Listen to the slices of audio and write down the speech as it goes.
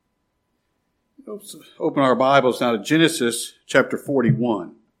Let's open our Bibles now to Genesis chapter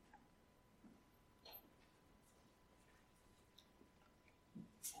 41.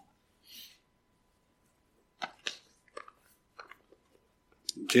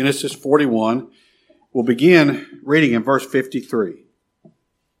 Genesis 41. We'll begin reading in verse 53.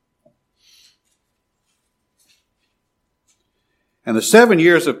 And the 7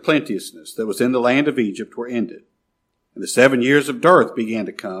 years of plenteousness that was in the land of Egypt were ended, and the 7 years of dearth began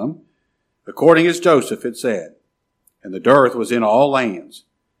to come, according as Joseph had said. And the dearth was in all lands,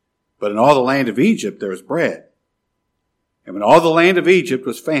 but in all the land of Egypt there was bread. And when all the land of Egypt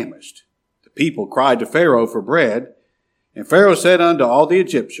was famished, the people cried to Pharaoh for bread. And Pharaoh said unto all the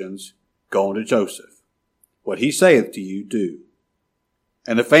Egyptians, Go unto Joseph. What he saith to you, do.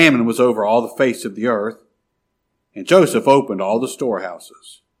 And the famine was over all the face of the earth. And Joseph opened all the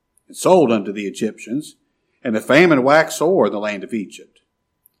storehouses, and sold unto the Egyptians. And the famine waxed sore in the land of Egypt.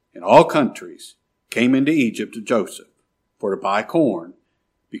 And all countries came into Egypt to Joseph for to buy corn,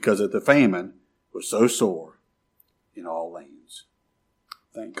 because that the famine was so sore in all lands.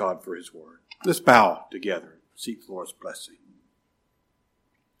 Thank God for his word. Let's bow together. Seek the Lord's blessing.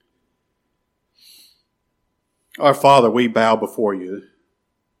 Our Father, we bow before you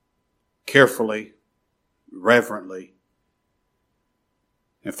carefully, reverently,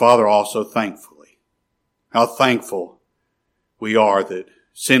 and Father, also thankfully. How thankful we are that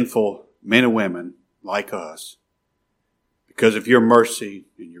sinful men and women like us, because of your mercy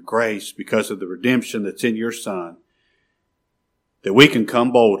and your grace, because of the redemption that's in your Son, that we can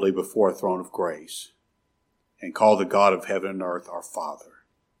come boldly before a throne of grace and call the God of heaven and earth our Father.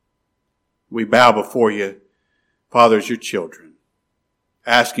 We bow before you, Father, as your children,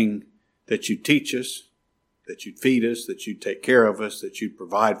 asking that you teach us, that you'd feed us, that you'd take care of us, that you'd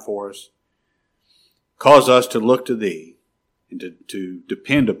provide for us. Cause us to look to thee and to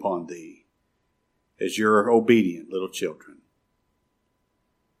depend upon thee as your obedient little children.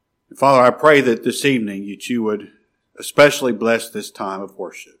 And Father, I pray that this evening that you would especially bless this time of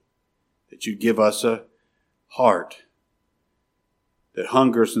worship, that you'd give us a heart that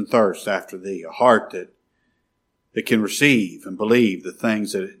hungers and thirsts after thee, a heart that can receive and believe the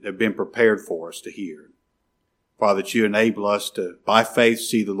things that have been prepared for us to hear. Father, that you enable us to, by faith,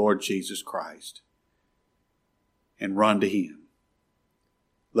 see the Lord Jesus Christ and run to him.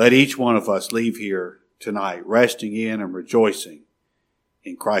 Let each one of us leave here tonight resting in and rejoicing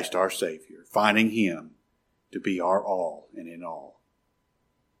in Christ our Savior, finding him to be our all and in all.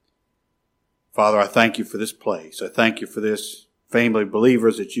 Father, I thank you for this place. I thank you for this family of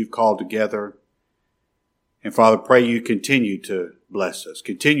believers that you've called together. And Father, pray you continue to bless us.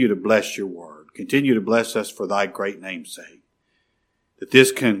 Continue to bless your word. Continue to bless us for thy great name's sake. That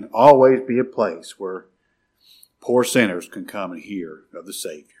this can always be a place where poor sinners can come and hear of the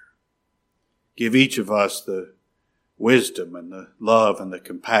Savior. Give each of us the wisdom and the love and the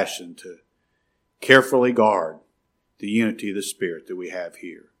compassion to carefully guard the unity of the Spirit that we have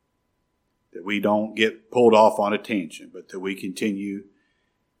here. That we don't get pulled off on a tangent, but that we continue,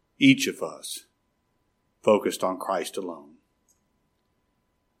 each of us, focused on Christ alone.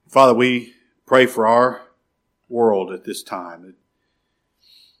 Father, we pray for our world at this time.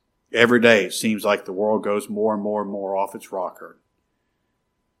 Every day it seems like the world goes more and more and more off its rocker.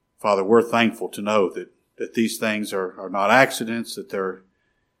 Father, we're thankful to know that these things are not accidents, that they're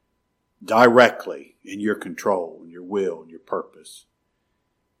directly in your control and your will and your purpose.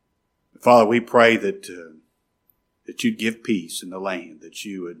 Father, we pray that you'd give peace in the land, that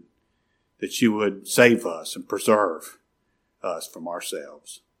you would save us and preserve us from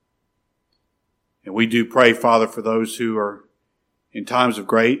ourselves. And we do pray, Father, for those who are in times of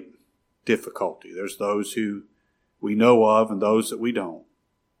great difficulty. There's those who we know of and those that we don't.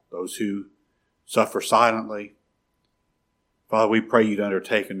 Those who suffer silently. Father, we pray you'd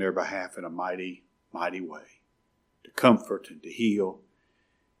undertake in their behalf in a mighty, mighty way to comfort and to heal.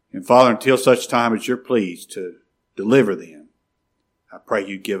 And Father, until such time as you're pleased to deliver them, I pray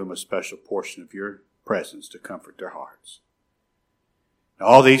you give them a special portion of your presence to comfort their hearts. And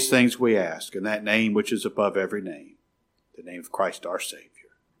all these things we ask in that name which is above every name, the name of Christ our Savior.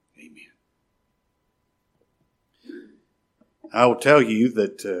 Amen. I will tell you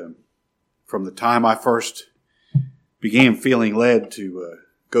that from the time I first began feeling led to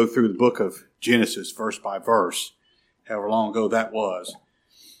go through the book of Genesis verse by verse, however long ago that was,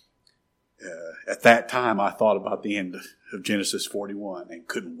 at that time I thought about the end of Genesis 41 and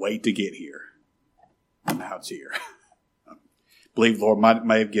couldn't wait to get here. And now it's here. I believe the Lord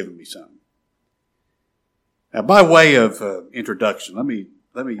may have given me something. Now, by way of introduction, let me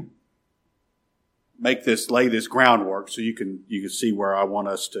lay this groundwork so you can see where I want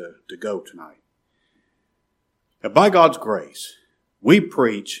us to go tonight. Now, by God's grace, we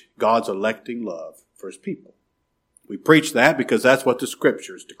preach God's electing love for his people. We preach that because that's what the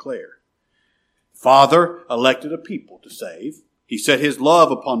Scriptures declare. Father elected a people to save. He set his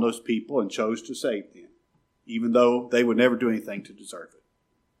love upon those people and chose to save them, even though they would never do anything to deserve it.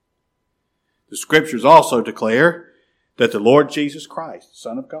 The Scriptures also declare that the Lord Jesus Christ, the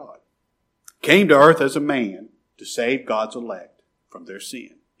Son of God, came to earth as a man to save God's elect from their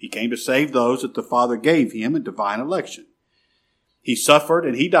sin. He came to save those that the Father gave him in divine election. He suffered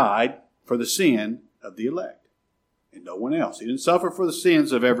and he died for the sin of the elect and no one else. He didn't suffer for the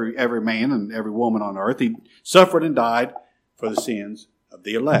sins of every man and every woman on earth. He suffered and died for the sins of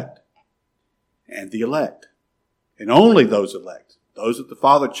the elect and the elect. And only those elect, those that the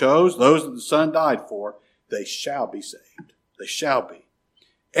Father chose, those that the Son died for, they shall be saved. They shall be.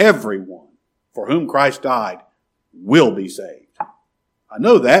 Everyone for whom Christ died will be saved. I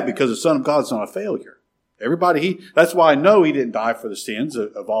know that because the Son of God is not a failure. That's why I know he didn't die for the sins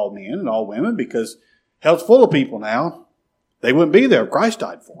of all men and all women, because hell's full of people now. They wouldn't be there if Christ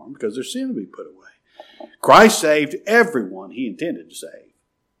died for them because their sin would be put away. Christ saved everyone he intended to save.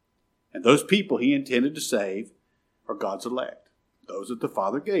 And those people he intended to save are God's elect, those that the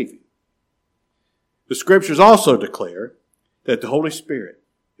Father gave him. The Scriptures also declare that the Holy Spirit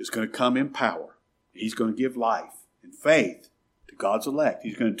is going to come in power. He's going to give life and faith to God's elect.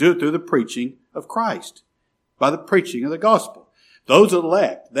 He's going to do it through the preaching of Christ, by the preaching of the gospel. Those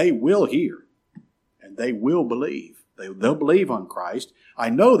elect, they will hear and they will believe. They'll believe on Christ. I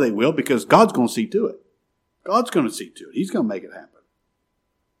know they will because God's going to see to it. God's going to see to it. He's going to make it happen.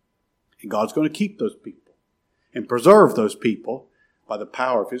 And God's going to keep those people and preserve those people by the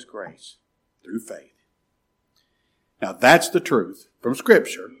power of his grace through faith. Now that's the truth from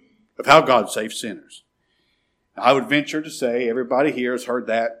Scripture of how God saves sinners. Now, I would venture to say everybody here has heard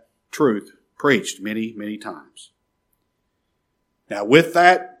that truth preached many, many times. Now with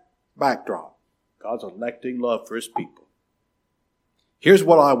that backdrop, God's electing love for his people, here's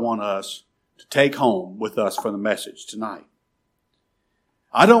what I want us to take home with us from the message tonight.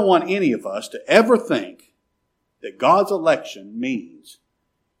 I don't want any of us to ever think that God's election means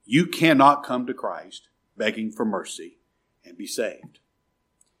you cannot come to Christ begging for mercy and be saved.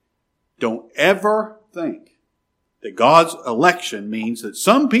 Don't ever think that God's election means that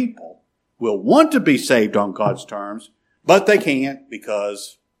some people will want to be saved on God's terms, but they can't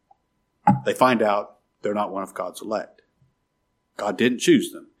because they find out they're not one of God's elect. God didn't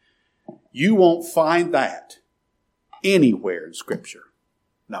choose them. You won't find that anywhere in Scripture.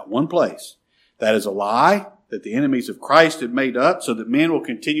 Not one place. That is a lie that the enemies of Christ have made up so that men will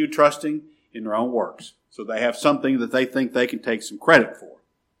continue trusting in their own works. So they have something that they think they can take some credit for.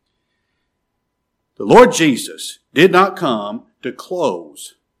 The Lord Jesus did not come to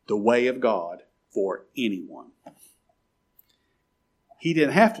close the way of God for anyone. He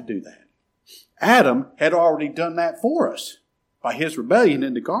didn't have to do that. Adam had already done that for us by his rebellion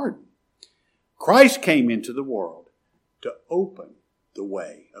in the garden. Christ came into the world to open the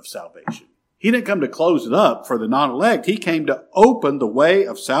way of salvation. He didn't come to close it up for the non-elect. He came to open the way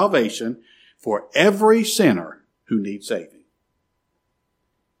of salvation for every sinner who needs saving.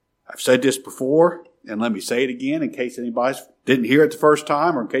 I've said this before, and let me say it again in case anybody didn't hear it the first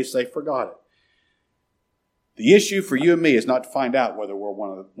time or in case they forgot it. The issue for you and me is not to find out whether we're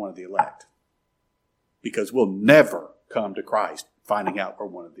one of the elect, because we'll never come to Christ finding out we're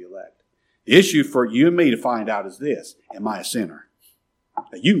one of the elect. The issue for you and me to find out is this: am I a sinner?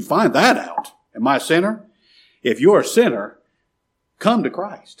 Now, you can find that out. Am I a sinner? If you're a sinner, come to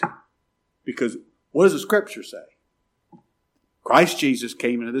Christ. Because what does the Scripture say? Christ Jesus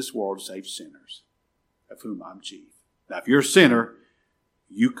came into this world to save sinners, of whom I'm chief. Now, if you're a sinner,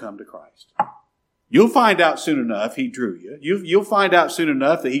 you come to Christ. You'll find out soon enough he drew you. You'll find out soon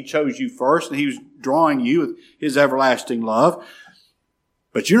enough that he chose you first and he was drawing you with his everlasting love.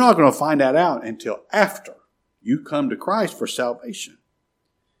 But you're not going to find that out until after you come to Christ for salvation.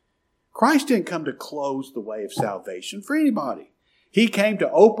 Christ didn't come to close the way of salvation for anybody. He came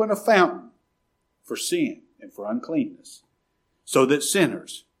to open a fountain for sin and for uncleanness so that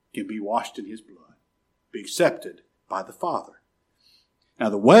sinners can be washed in his blood, be accepted by the Father. Now,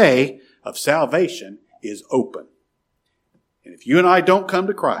 the way of salvation is open. And if you and I don't come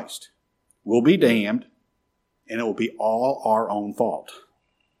to Christ, we'll be damned, and it will be all our own fault.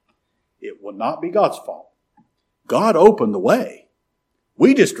 It will not be God's fault. God opened the way.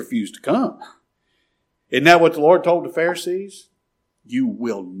 We just refuse to come. Isn't that what the Lord told the Pharisees? You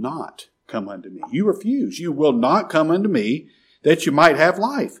will not come unto me. You refuse. You will not come unto me that you might have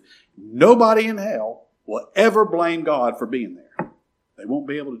life. Nobody in hell will ever blame God for being there. They won't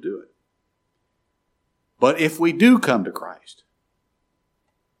be able to do it. But if we do come to Christ,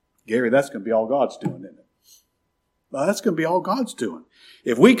 Gary, that's going to be all God's doing, isn't it? Well, that's going to be all God's doing.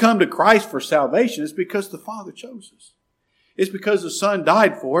 If we come to Christ for salvation, it's because the Father chose us. It's because the Son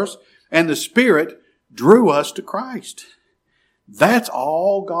died for us and the Spirit drew us to Christ. That's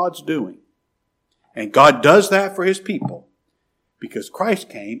all God's doing. And God does that for His people because Christ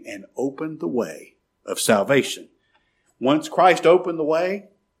came and opened the way of salvation. Once Christ opened the way,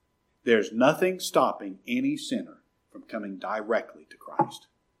 there's nothing stopping any sinner from coming directly to Christ.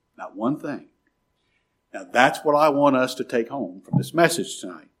 Not one thing. Now that's what I want us to take home from this message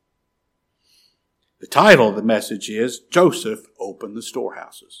tonight. The title of the message is Joseph Opened the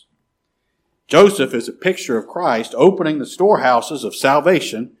Storehouses. Joseph is a picture of Christ opening the storehouses of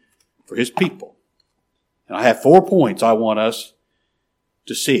salvation for His people. And I have 4 points I want us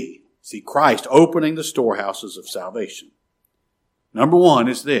to see. See Christ opening the storehouses of salvation. Number 1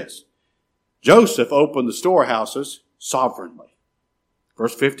 is this. Joseph opened the storehouses sovereignly.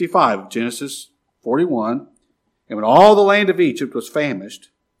 Verse 55 of Genesis 41, and when all the land of Egypt was famished,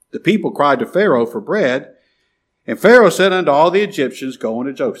 the people cried to Pharaoh for bread, and Pharaoh said unto all the Egyptians, Go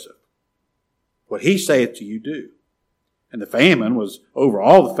unto Joseph. What he saith to you do. And the famine was over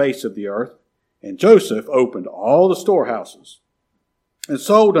all the face of the earth, and Joseph opened all the storehouses, and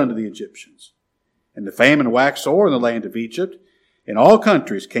sold unto the Egyptians. And the famine waxed sore in the land of Egypt, and all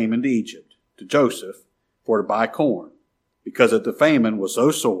countries came into Egypt to Joseph for to buy corn, because that the famine was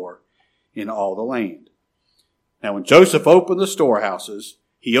so sore in all the land. Now when Joseph opened the storehouses,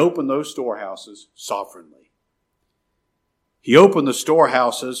 he opened those storehouses sovereignly. He opened the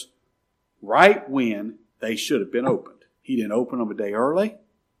storehouses right when they should have been opened. He didn't open them a day early,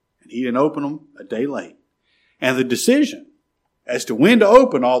 and he didn't open them a day late. And the decision as to when to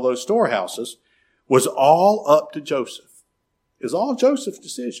open all those storehouses was all up to Joseph. It was all Joseph's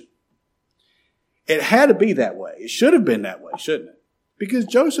decision. It had to be that way. It should have been that way, shouldn't it? Because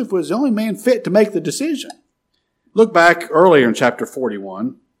Joseph was the only man fit to make the decision. Look back earlier in chapter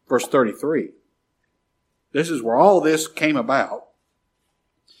 41, verse 33. This is where all this came about.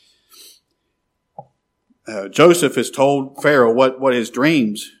 Joseph has told Pharaoh what his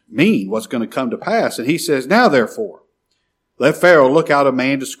dreams mean, what's going to come to pass. And he says, Now therefore, let Pharaoh look out a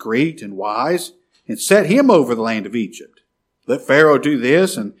man discreet and wise, and set him over the land of Egypt. Let Pharaoh do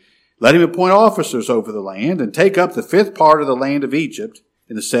this, and let him appoint officers over the land, and take up the 5th part of the land of Egypt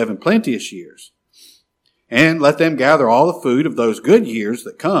in the 7 plenteous years. And let them gather all the food of those good years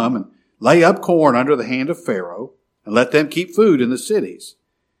that come, and lay up corn under the hand of Pharaoh, and let them keep food in the cities.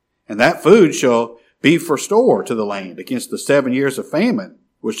 And that food shall be for store to the land against the 7 years of famine,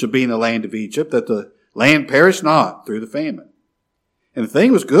 which shall be in the land of Egypt, that the land perish not through the famine. And the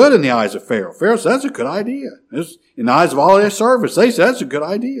thing was good in the eyes of Pharaoh. Pharaoh said, That's a good idea. In the eyes of all his servants, they said, That's a good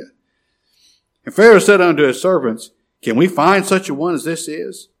idea. And Pharaoh said unto his servants, Can we find such a one as this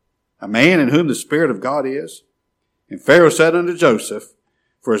is? A man in whom the Spirit of God is? And Pharaoh said unto Joseph,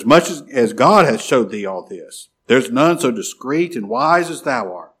 For as much as God hath showed thee all this, there's none so discreet and wise as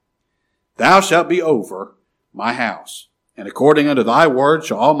thou art. Thou shalt be over my house, and according unto thy word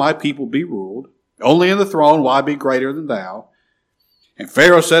shall all my people be ruled. Only in the throne will I be greater than thou. And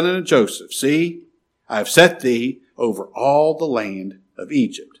Pharaoh said unto Joseph, See, I have set thee over all the land of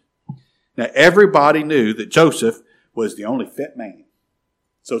Egypt. Now everybody knew that Joseph was the only fit man.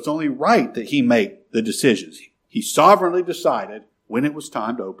 So it's only right that he make the decisions. He sovereignly decided when it was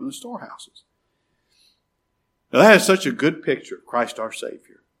time to open the storehouses. Now that is such a good picture of Christ our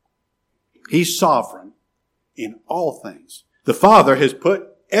Savior. He's sovereign in all things. The Father has put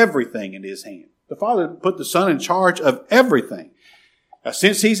everything in His hand. The Father put the Son in charge of everything. Now,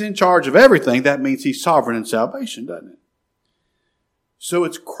 since He's in charge of everything, that means He's sovereign in salvation, doesn't it? So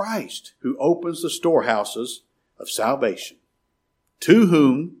it's Christ who opens the storehouses of salvation, to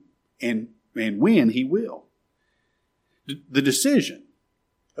whom and when He will. The decision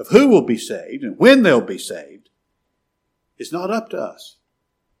of who will be saved and when they'll be saved is not up to us.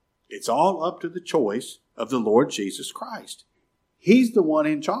 It's all up to the choice of the Lord Jesus Christ. He's the one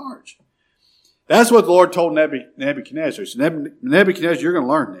in charge. That's what the Lord told Nebuchadnezzar. He said, Nebuchadnezzar, you're going to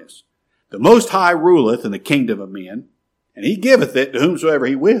learn this. The Most High ruleth in the kingdom of men, and He giveth it to whomsoever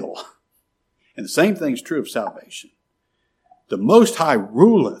He will. And the same thing is true of salvation. The Most High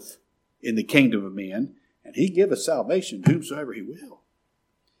ruleth in the kingdom of men, and He giveth salvation to whomsoever He will.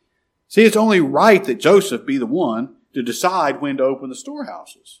 See, it's only right that Joseph be the one to decide when to open the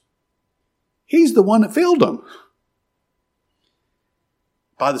storehouses. He's the one that filled them.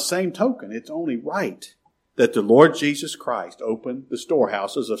 By the same token, it's only right that the Lord Jesus Christ open the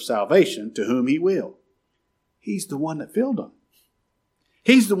storehouses of salvation to whom He will. He's the one that filled them.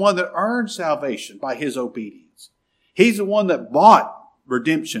 He's the one that earned salvation by his obedience. He's the one that bought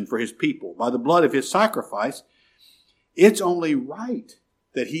redemption for his people by the blood of his sacrifice. It's only right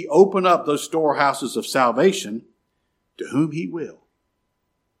that he open up those storehouses of salvation to whom he will.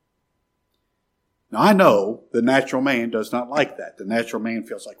 Now, I know the natural man does not like that. The natural man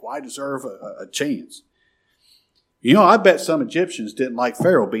feels like, well, I deserve a chance. You know, I bet some Egyptians didn't like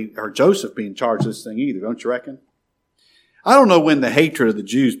Joseph being charged with this thing either, don't you reckon? I don't know when the hatred of the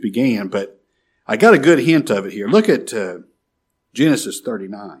Jews began, but I got a good hint of it here. Look at Genesis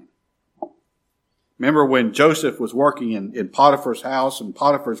 39. Remember when Joseph was working in Potiphar's house and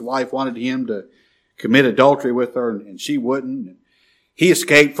Potiphar's wife wanted him to commit adultery with her and she wouldn't. He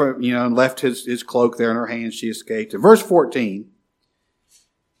escaped from, and left his cloak there in her hand. She escaped. In verse 14,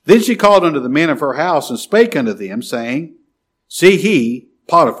 then she called unto the men of her house and spake unto them, saying, see he,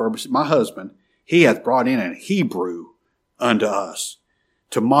 Potiphar, my husband, he hath brought in an Hebrew unto us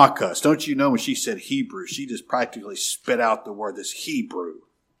to mock us. Don't you know when she said Hebrew, she just practically spit out the word, this Hebrew.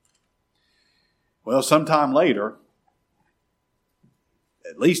 Well, sometime later,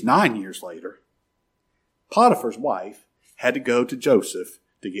 at least 9 years later, Potiphar's wife had to go to Joseph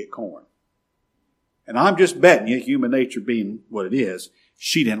to get corn. And I'm just betting you, human nature being what it is,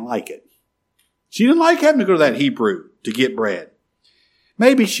 she didn't like it. She didn't like having to go to that Hebrew to get bread.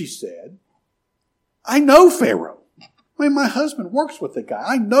 Maybe she said, I know Pharaoh. I mean, my husband works with the guy.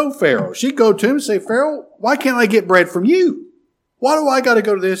 I know Pharaoh. She'd go to him and say, Pharaoh, why can't I get bread from you? Why do I got to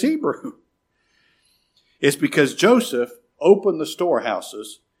go to this Hebrew? It's because Joseph opened the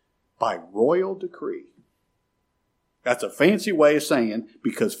storehouses by royal decree. That's a fancy way of saying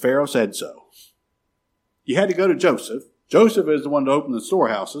because Pharaoh said so. You had to go to Joseph. Joseph is the one to open the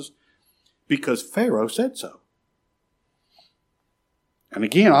storehouses because Pharaoh said so. And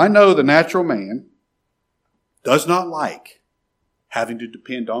again, I know the natural man does not like having to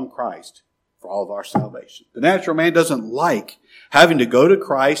depend on Christ for all of our salvation. The natural man doesn't like having to go to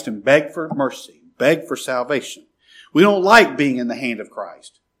Christ and beg for mercy, beg for salvation. We don't like being in the hand of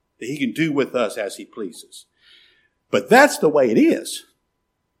Christ, that he can do with us as he pleases. But that's the way it is,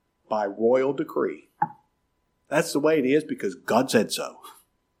 by royal decree. That's the way it is because God said so.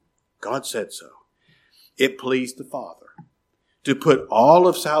 God said so. It pleased the Father to put all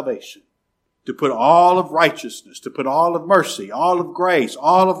of salvation, to put all of righteousness, to put all of mercy, all of grace,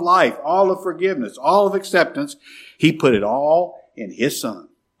 all of life, all of forgiveness, all of acceptance. He put it all in his Son.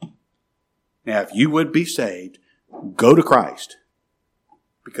 Now, if you would be saved, go to Christ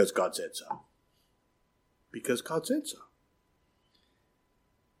because God said so. Because God said so.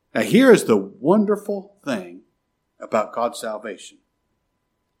 Now, here is the wonderful thing about God's salvation.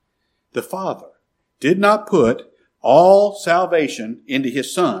 The Father did not put all salvation into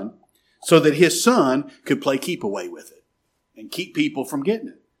his Son so that his Son could play keep away with it and keep people from getting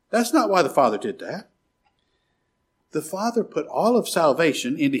it. That's not why the Father did that. The Father put all of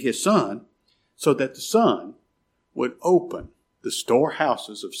salvation into his Son so that the Son would open the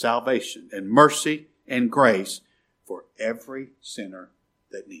storehouses of salvation and mercy and grace for every sinner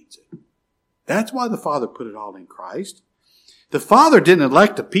that needs it. That's why the Father put it all in Christ. The Father didn't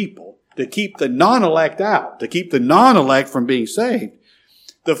elect the people to keep the non-elect out, to keep the non-elect from being saved.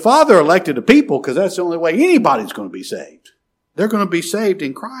 The Father elected the people because that's the only way anybody's going to be saved. They're going to be saved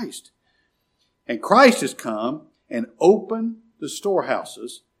in Christ. And Christ has come and opened the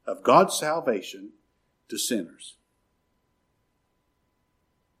storehouses of God's salvation to sinners.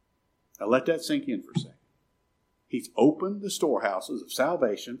 Now let that sink in for a second. He's opened the storehouses of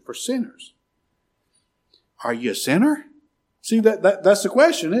salvation for sinners. Are you a sinner? See, that's the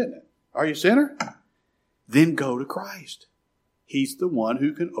question, isn't it? Are you a sinner? Then go to Christ. He's the one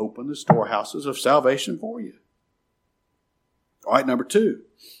who can open the storehouses of salvation for you. All right, number 2.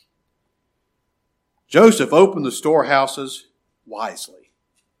 Joseph opened the storehouses wisely.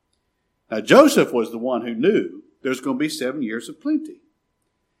 Now, Joseph was the one who knew there's going to be 7 years of plenty.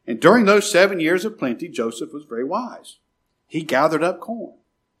 And during those 7 years of plenty, Joseph was very wise. He gathered up corn.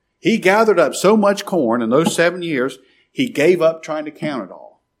 He gathered up so much corn in those 7 years, he gave up trying to count it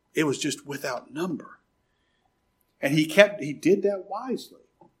all. It was just without number. And he did that wisely.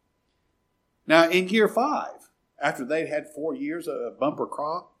 Now, in year 5, after they'd had 4 years of bumper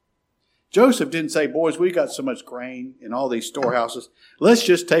crop, Joseph didn't say, boys, we got so much grain in all these storehouses. Let's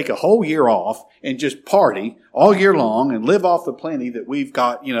just take a whole year off and just party all year long and live off the plenty that we've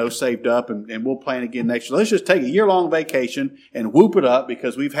got, saved up and we'll plan again next year. Let's just take a year-long vacation and whoop it up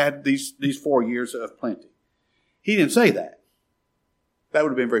because we've had these 4 years of plenty. He didn't say that. That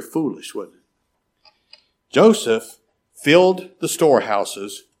would have been very foolish, wouldn't it? Joseph filled the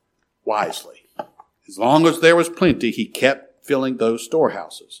storehouses wisely. As long as there was plenty, he kept filling those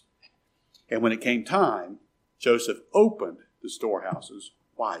storehouses. And when it came time, Joseph opened the storehouses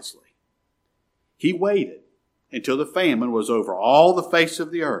wisely. He waited until the famine was over all the face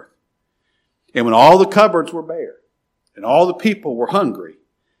of the earth. And when all the cupboards were bare and all the people were hungry,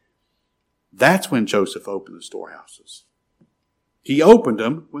 that's when Joseph opened the storehouses. He opened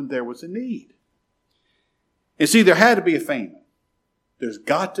them when there was a need. And see, there had to be a famine. There's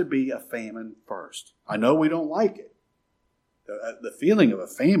got to be a famine first. I know we don't like it. The feeling of a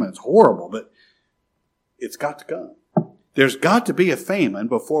famine is horrible, but it's got to come. There's got to be a famine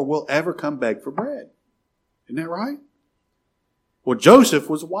before we'll ever come beg for bread. Isn't that right? Well, Joseph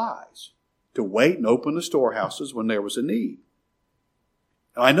was wise to wait and open the storehouses when there was a need.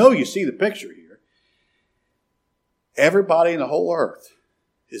 Now, I know you see the picture here. Everybody in the whole earth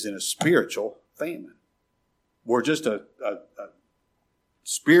is in a spiritual famine. We're just a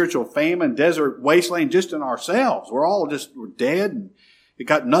spiritual famine, desert wasteland just in ourselves. We're dead and it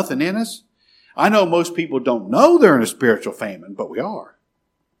got nothing in us. I know most people don't know they're in a spiritual famine, but we are.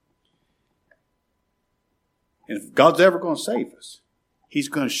 And if God's ever going to save us, He's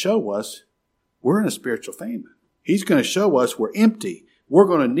going to show us we're in a spiritual famine. He's going to show us we're empty.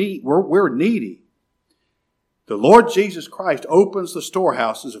 We're needy. The Lord Jesus Christ opens the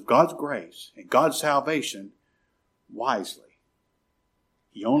storehouses of God's grace and God's salvation wisely.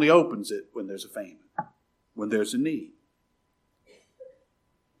 He only opens it when there's a famine, when there's a need.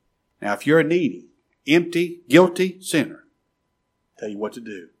 Now, if you're a needy, empty, guilty sinner, I'll tell you what to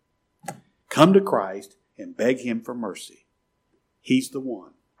do. Come to Christ and beg Him for mercy. He's the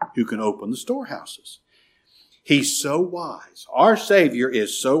one who can open the storehouses. He's so wise. Our Savior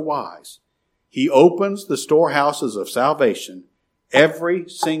is so wise. He opens the storehouses of salvation every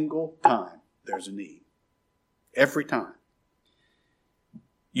single time there's a need. Every time.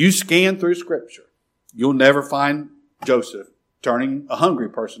 You scan through Scripture, you'll never find Joseph turning a hungry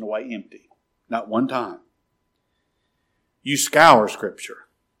person away empty. Not one time. You scour Scripture,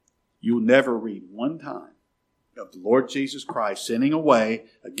 you'll never read one time of the Lord Jesus Christ sending away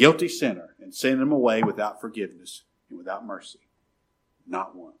a guilty sinner and sending him away without forgiveness and without mercy.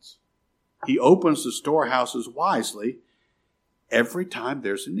 Not once. He opens the storehouses wisely every time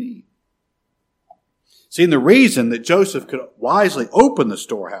there's a need. See, and the reason that Joseph could wisely open the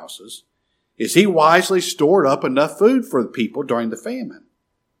storehouses is he wisely stored up enough food for the people during the famine.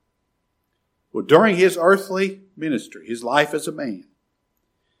 Well, during his earthly ministry, his life as a man,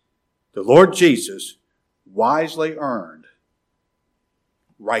 the Lord Jesus wisely earned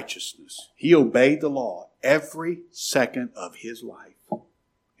righteousness. He obeyed the law every second of his life.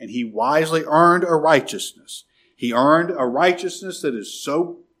 And he wisely earned a righteousness. He earned a righteousness that is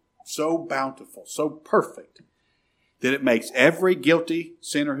so bountiful, so perfect, that it makes every guilty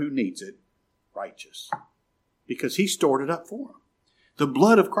sinner who needs it righteous. Because he stored it up for them. The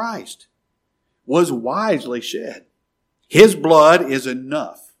blood of Christ was wisely shed. His blood is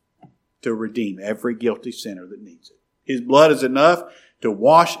enough to redeem every guilty sinner that needs it. His blood is enough to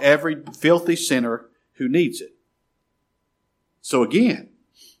wash every filthy sinner who needs it. So again,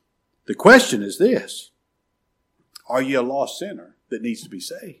 the question is this: are you a lost sinner that needs to be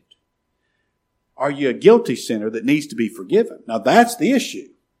saved? Are you a guilty sinner that needs to be forgiven? Now that's the issue.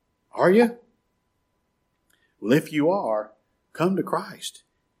 Are you? Well, if you are, come to Christ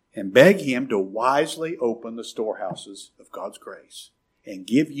and beg Him to wisely open the storehouses of God's grace and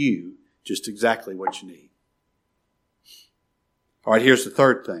give you just exactly what you need. All right, here's the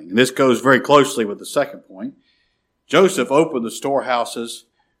third thing, and this goes very closely with the second point. Joseph opened the storehouses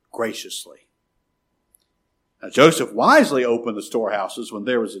graciously. Now, Joseph wisely opened the storehouses when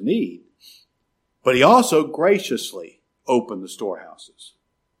there was a need, but he also graciously opened the storehouses.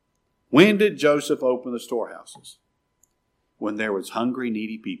 When did Joseph open the storehouses? When there was hungry,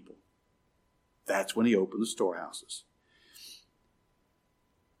 needy people. That's when he opened the storehouses.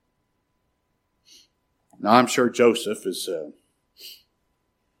 Now, I'm sure Joseph is,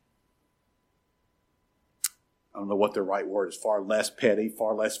 I don't know what the right word is, far less petty,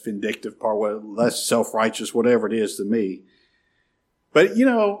 far less vindictive, far less self-righteous, whatever it is to me. But,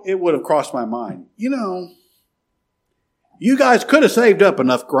 it would have crossed my mind. You guys could have saved up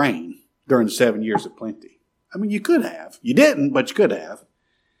enough grain during the 7 years of plenty. I mean, you could have. You didn't, but you could have.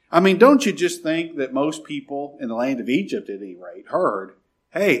 I mean, don't you just think that most people in the land of Egypt, at any rate, heard,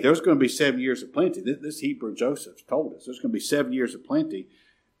 hey, there's going to be 7 years of plenty. This Hebrew Joseph told us there's going to be 7 years of plenty.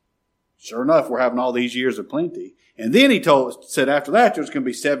 Sure enough, we're having all these years of plenty. And then he said after that, there's going to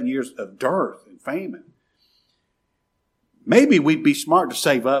be 7 years of dearth and famine. Maybe we'd be smart to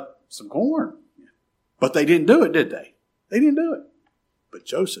save up some corn. But they didn't do it, did they? They didn't do it. But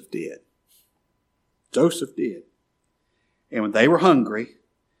Joseph did. Joseph did. And when they were hungry,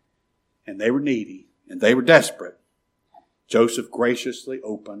 and they were needy, and they were desperate, Joseph graciously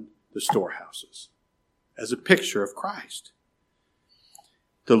opened the storehouses as a picture of Christ.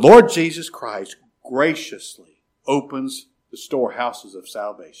 The Lord Jesus Christ graciously opens the storehouses of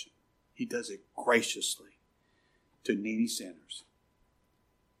salvation. He does it graciously to needy sinners.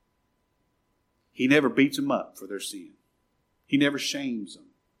 He never beats them up for their sin. He never shames them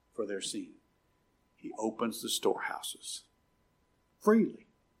for their sin. He opens the storehouses freely,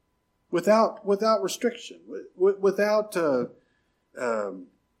 without restriction, without certain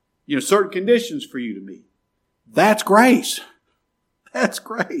conditions for you to meet. That's grace. That's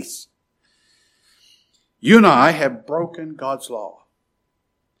grace. You and I have broken God's law.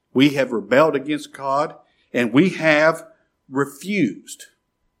 We have rebelled against God, and we have refused.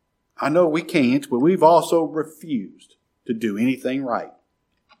 I know we can't, but we've also refused to do anything right.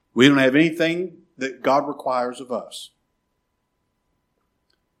 We don't have anything that God requires of us.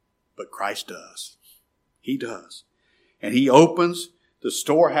 But Christ does. He does. And He opens the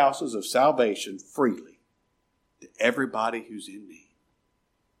storehouses of salvation freely to everybody who's in need.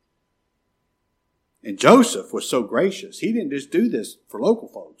 And Joseph was so gracious. He didn't just do this for local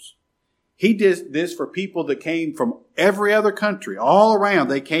folks. He did this for people that came from every other country, all around.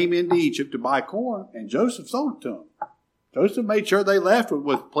 They came into Egypt to buy corn, and Joseph sold it to them. Joseph made sure they left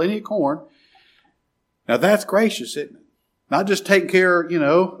with plenty of corn. Now that's gracious, isn't it? Not just taking care,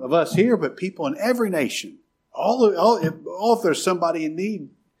 of us here, but people in every nation. If there's somebody in need,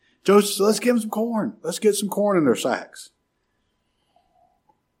 Joseph said, let's give them some corn. Let's get some corn in their sacks.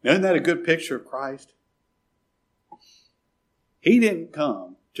 Isn't that a good picture of Christ? He didn't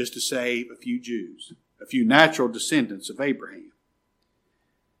come just to save a few Jews, a few natural descendants of Abraham.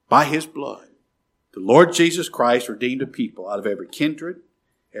 By His blood, the Lord Jesus Christ redeemed a people out of every kindred,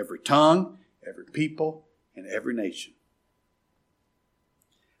 every tongue, every people, and every nation.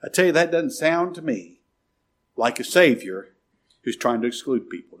 I tell you, that doesn't sound to me like a Savior who's trying to exclude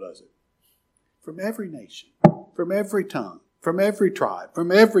people, does it? From every nation, from every tongue, from every tribe,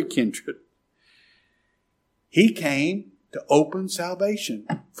 from every kindred. He came to open salvation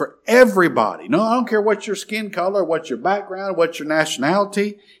for everybody. No, I don't care what your skin color, what your background, what your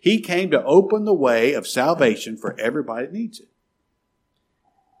nationality. He came to open the way of salvation for everybody that needs it.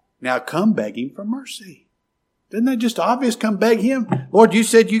 Now come begging for mercy. Isn't that just obvious? Come beg Him. Lord, you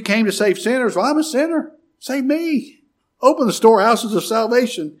said you came to save sinners. Well, I'm a sinner. Save me. Open the storehouses of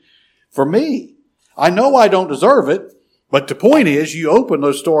salvation for me. I know I don't deserve it, but the point is you open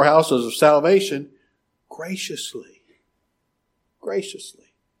those storehouses of salvation graciously.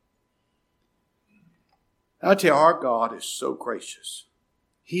 Graciously. I tell you, our God is so gracious.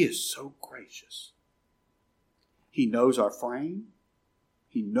 He is so gracious. He knows our frame.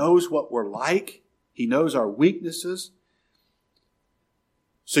 He knows what we're like. He knows our weaknesses.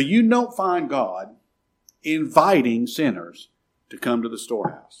 So you don't find God inviting sinners to come to the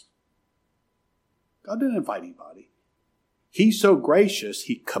storehouse. God didn't invite anybody. He's so gracious,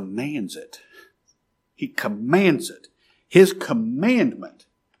 He commands it. He commands it. His commandment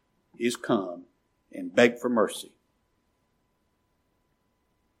is come and beg for mercy.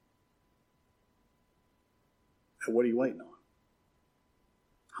 Now, what are you waiting on?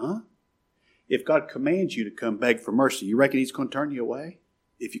 Huh? If God commands you to come beg for mercy, you reckon He's going to turn you away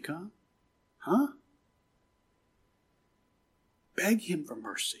if you come? Huh? Beg Him for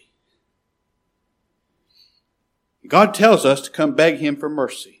mercy. God tells us to come beg Him for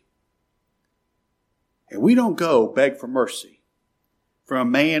mercy. And we don't go beg for mercy from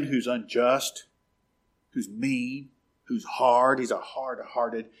a man who's unjust, who's mean, who's hard. He's a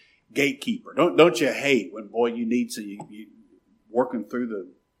hard-hearted gatekeeper. Don't you hate when, boy, you need to, you working through the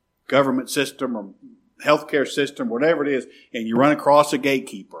government system or healthcare system, whatever it is, and you run across a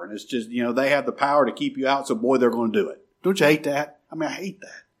gatekeeper, and it's just, they have the power to keep you out, so boy, they're going to do it. Don't you hate that? I mean, I hate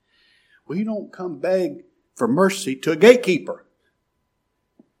that. We don't come beg for mercy to a gatekeeper.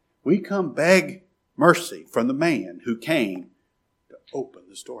 We come beg mercy from the man who came to open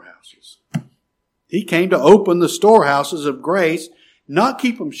the storehouses. He came to open the storehouses of grace, not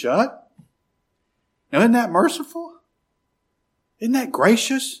keep them shut. Now, isn't that merciful? Isn't that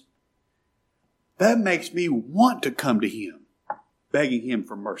gracious? That makes me want to come to Him, begging Him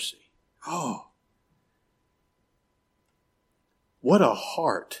for mercy. Oh, what a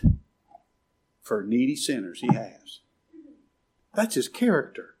heart for needy sinners He has. That's His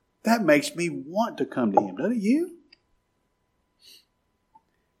character. That makes me want to come to Him, doesn't it you?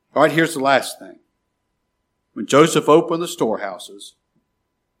 All right, here's the last thing. When Joseph opened the storehouses,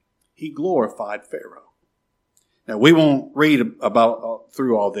 he glorified Pharaoh. Now, we won't read about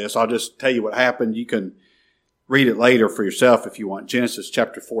through all this. I'll just tell you what happened. You can read it later for yourself if you want, Genesis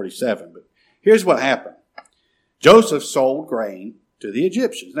chapter 47. But here's what happened. Joseph sold grain to the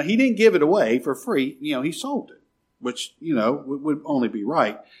Egyptians. Now, he didn't give it away for free. He sold it, which, would only be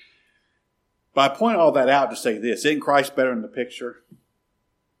right. But I point all that out to say this. Isn't Christ better in the picture?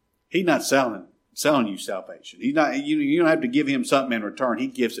 He's not selling you salvation. He's not. You don't have to give him something in return. He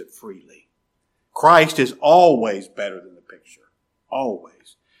gives it freely. Christ is always better than the picture.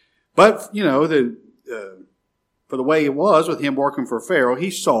 Always. But, for the way it was with him working for Pharaoh,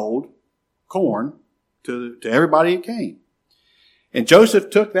 he sold corn to everybody that came. And Joseph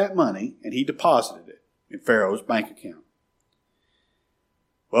took that money and he deposited it in Pharaoh's bank account.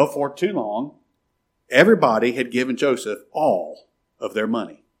 Well, for too long, everybody had given Joseph all of their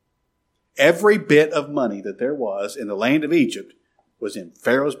money. Every bit of money that there was in the land of Egypt was in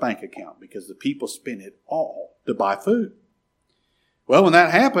Pharaoh's bank account because the people spent it all to buy food. Well, when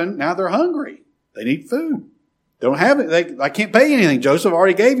that happened, now they're hungry. They need food. They don't have it. I can't pay you anything, Joseph. I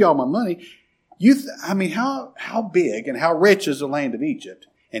already gave you all my money. How big and how rich is the land of Egypt?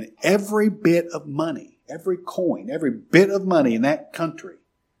 And every bit of money, every coin, every bit of money in that country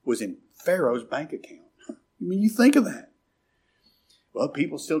was in Pharaoh's bank account. You think of that. Well,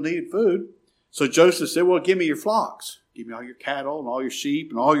 people still needed food. So Joseph said, well, give me your flocks. Give me all your cattle and all your sheep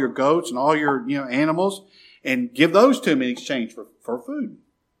and all your goats and all your animals and give those to me in exchange for food.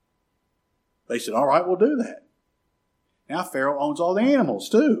 They said, all right, we'll do that. Now Pharaoh owns all the animals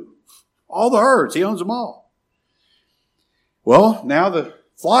too. All the herds. He owns them all. Well, now the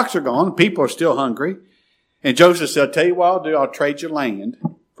flocks are gone. People are still hungry. And Joseph said, I'll tell you what I'll do. I'll trade your land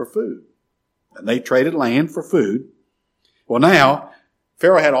for food. And they traded land for food. Well, now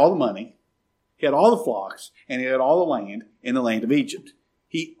Pharaoh had all the money. He had all the flocks, and he had all the land in the land of Egypt.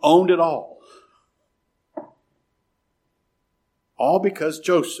 He owned it all. All because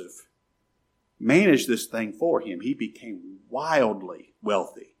Joseph managed this thing for him. He became wildly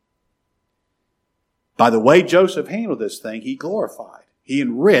wealthy. By the way Joseph handled this thing, he glorified. He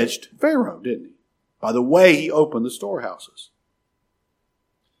enriched Pharaoh, didn't he? By the way he opened the storehouses.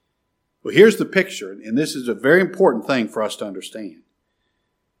 Well, here's the picture, and this is a very important thing for us to understand.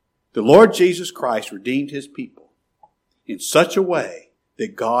 The Lord Jesus Christ redeemed his people in such a way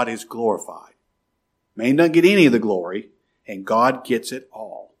that God is glorified. Man doesn't get any of the glory, and God gets it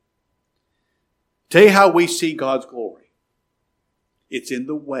all. Tell you how we see God's glory. It's in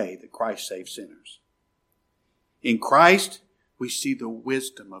the way that Christ saves sinners. In Christ, we see the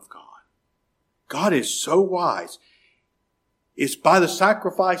wisdom of God. God is so wise. It's by the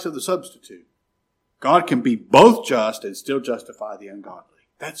sacrifice of the substitute. God can be both just and still justify the ungodly.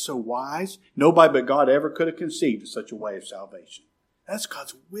 That's so wise. Nobody but God ever could have conceived of such a way of salvation. That's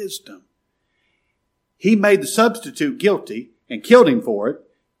God's wisdom. He made the substitute guilty and killed him for it,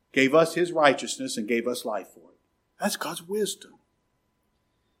 gave us his righteousness and gave us life for it. That's God's wisdom.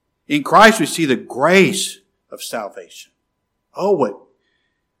 In Christ we see the grace of salvation. Oh,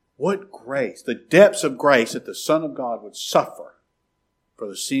 what grace. The depths of grace that the Son of God would suffer for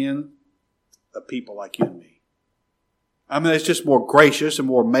the sin of people like you and me. It's just more gracious and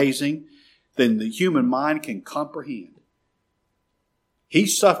more amazing than the human mind can comprehend. He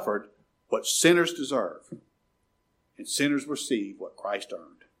suffered what sinners deserve, and sinners receive what Christ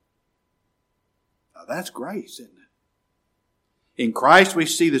earned. Now that's grace, isn't it? In Christ we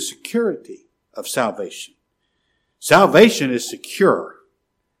see the security of salvation. Salvation is secure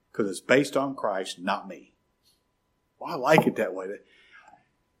because it's based on Christ, not me. Well, I like it that way.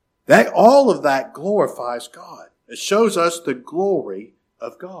 All of that glorifies God. It shows us the glory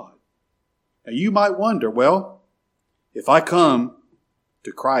of God. Now you might wonder, well, if I come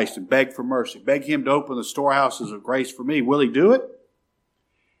to Christ and beg for mercy, beg him to open the storehouses of grace for me, will he do it?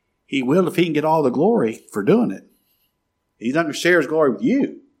 He will if he can get all the glory for doing it. He's not going to share his glory with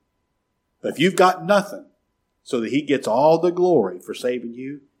you. But if you've got nothing so that he gets all the glory for saving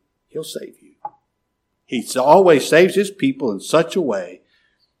you, he'll save you. He always saves his people in such a way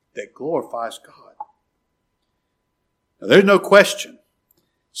that glorifies God. Now, there's no question.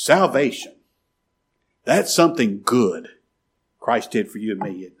 Salvation, that's something good Christ did for you and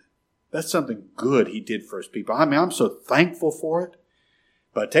me, isn't it? That's something good he did for his people. I'm so thankful for it.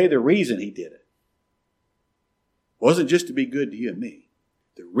 But I tell you the reason he did it wasn't just to be good to you and me.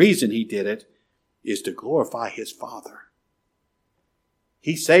 The reason he did it is to glorify his Father.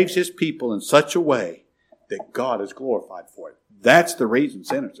 He saves his people in such a way that God is glorified for it. That's the reason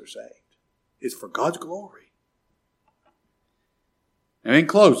sinners are saved. It's for God's glory. Now, in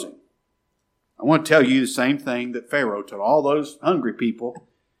closing, I want to tell you the same thing that Pharaoh told all those hungry people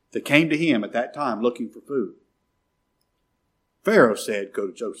that came to him at that time looking for food. Pharaoh said, go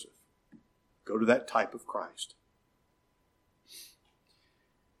to Joseph. Go to that type of Christ.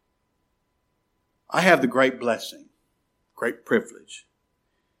 I have the great blessing, great privilege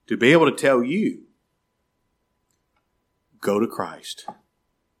to be able to tell you, go to Christ.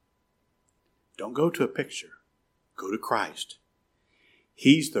 Don't go to a picture. Go to Christ.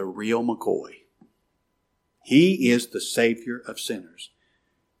 He's the real McCoy. He is the Savior of sinners.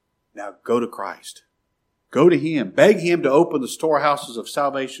 Now go to Christ. Go to Him. Beg Him to open the storehouses of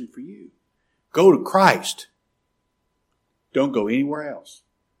salvation for you. Go to Christ. Don't go anywhere else.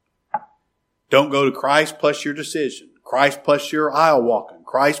 Don't go to Christ plus your decision. Christ plus your aisle walking.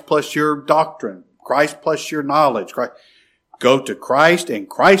 Christ plus your doctrine. Christ plus your knowledge. Christ. Go to Christ and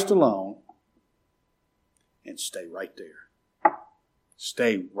Christ alone and stay right there.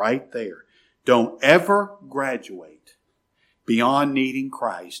 Stay right there. Don't ever graduate beyond needing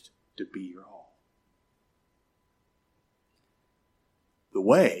Christ to be your all. The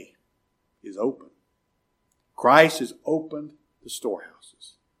way is open. Christ has opened the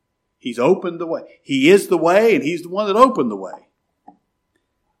storehouses. He's opened the way. He is the way, and He's the one that opened the way.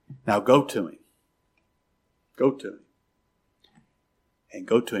 Now go to Him. Go to Him. And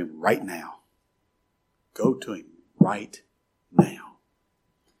go to Him right now. Go to Him right now.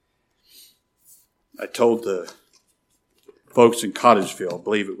 I told the folks in Cottageville, I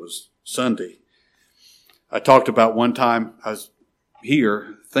believe it was Sunday, I talked about one time I was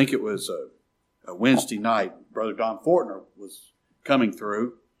here, I think it was a Wednesday night, Brother Don Fortner was coming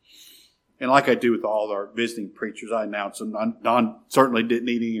through. And like I do with all our visiting preachers, I announced them. Don certainly didn't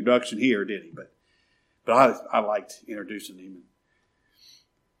need any introduction here, did he? But I liked introducing him.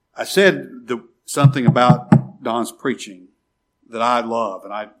 I said something about Don's preaching that I love,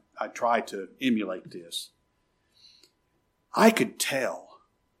 and I try to emulate this. I could tell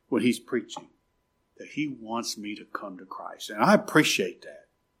when he's preaching that he wants me to come to Christ, and I appreciate that.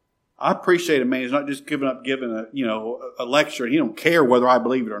 I appreciate a man who's not just giving a lecture, and he don't care whether I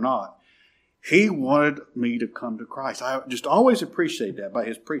believe it or not. He wanted me to come to Christ. I just always appreciate that by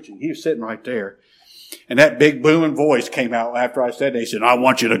his preaching. He was sitting right there. And that big booming voice came out after I said that. He said, I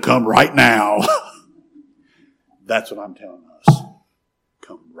want you to come right now. That's what I'm telling us.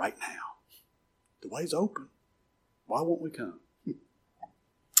 Come right now. The way's open. Why won't we come?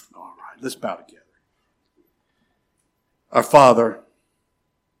 All right, let's bow together. Our Father,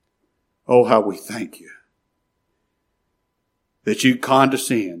 oh, how we thank you that you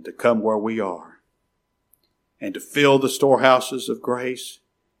condescend to come where we are and to fill the storehouses of grace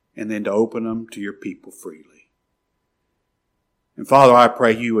and then to open them to your people freely. And Father, I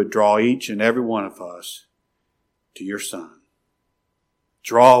pray you would draw each and every one of us to your Son.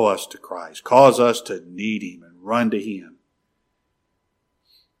 Draw us to Christ. Cause us to need Him and run to Him.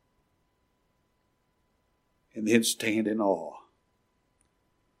 And then stand in awe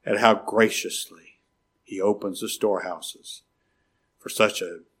at how graciously He opens the storehouses for such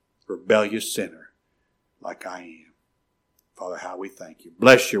a rebellious sinner like I am. Father, how we thank you.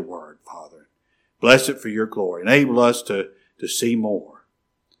 Bless your word, Father. Bless it for your glory. Enable us to see more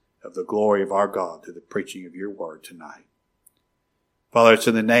of the glory of our God through the preaching of your word tonight. Father, it's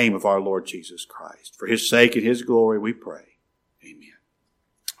in the name of our Lord Jesus Christ. For His sake and His glory we pray. Amen.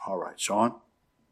 All right, Sean.